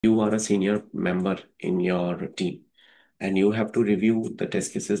You are a senior member in your team and you have to review the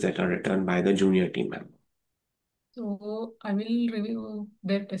test cases that are written by the junior team member. So I will review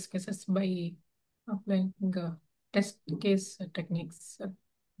their test cases by applying test case techniques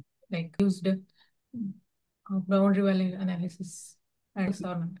like used boundary value analysis and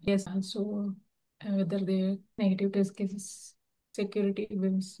or not. Yes, also whether the negative test cases, security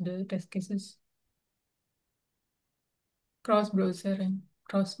wins the test cases, cross-browser and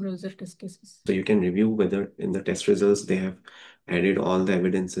cross-browser test cases. So you can review whether in the test results they have added all the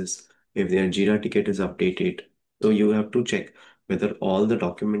evidences, if their Jira ticket is updated. So you have to check whether all the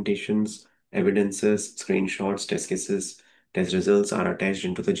documentations, evidences, screenshots, test cases, test results are attached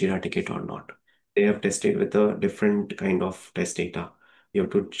into the Jira ticket or not. They have tested with a different kind of test data. You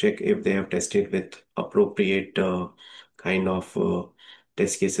have to check if they have tested with appropriate kind of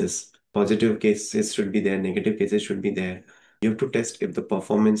test cases. Positive cases should be there, negative cases should be there. You have to test if the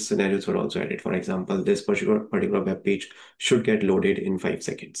performance scenarios were also added. For example, this particular web page should get loaded in 5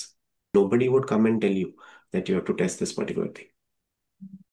 seconds. Nobody would come and tell you that you have to test this particular thing.